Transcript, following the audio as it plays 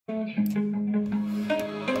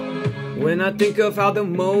When I think of how the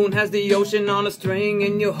moon has the ocean on a string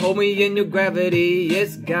and you hold me in your gravity,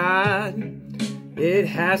 it's God. It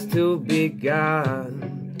has to be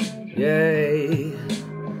God. Yay.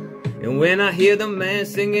 And when I hear the man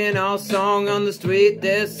singing our song on the street,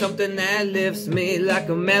 there's something that lifts me like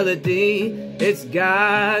a melody. It's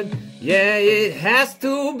God. Yeah, it has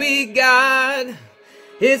to be God.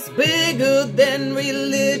 It's bigger than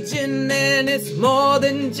religion and it's more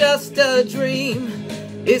than just a dream.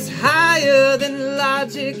 It's higher than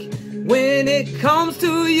logic when it comes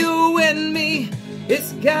to you and me.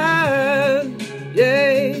 It's God,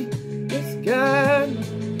 yeah, it's God.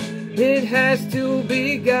 It has to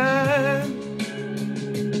be God.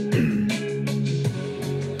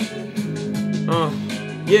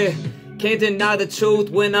 Yeah. Can't deny the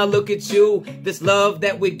truth when I look at you. This love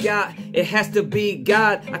that we got, it has to be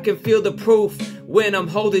God. I can feel the proof when I'm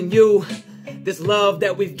holding you. This love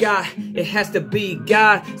that we've got, it has to be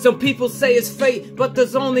God. Some people say it's fate, but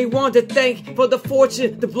there's only one to thank for the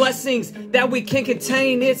fortune, the blessings that we can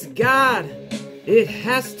contain. It's God. It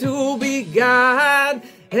has to be God.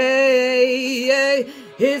 Hey, hey.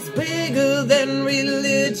 It's bigger than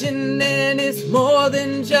religion and it's more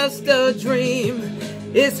than just a dream.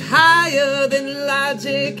 It's higher than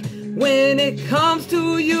logic when it comes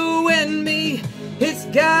to you and me. It's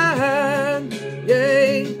God,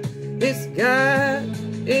 yeah, it's God,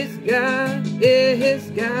 it's God, yeah, it's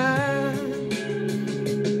God.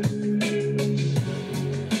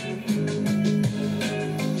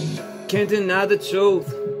 Can't deny the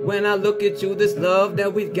truth when I look at you. This love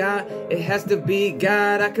that we've got, it has to be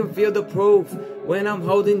God. I can feel the proof when I'm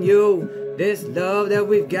holding you. This love that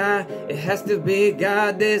we've got, it has to be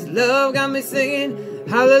God. This love got me singing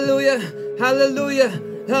hallelujah, hallelujah,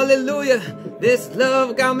 hallelujah. This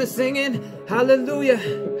love got me singing hallelujah,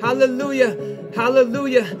 hallelujah,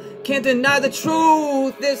 hallelujah. Can't deny the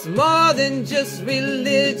truth, it's more than just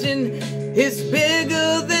religion. It's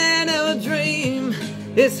bigger than a dream.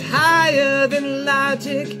 It's higher than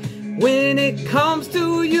logic when it comes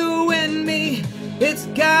to you and me. It's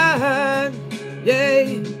God,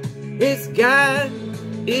 yeah. It's God,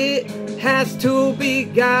 it has to be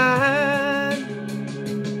God.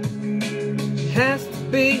 Has to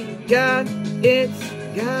be God, it's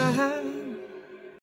God.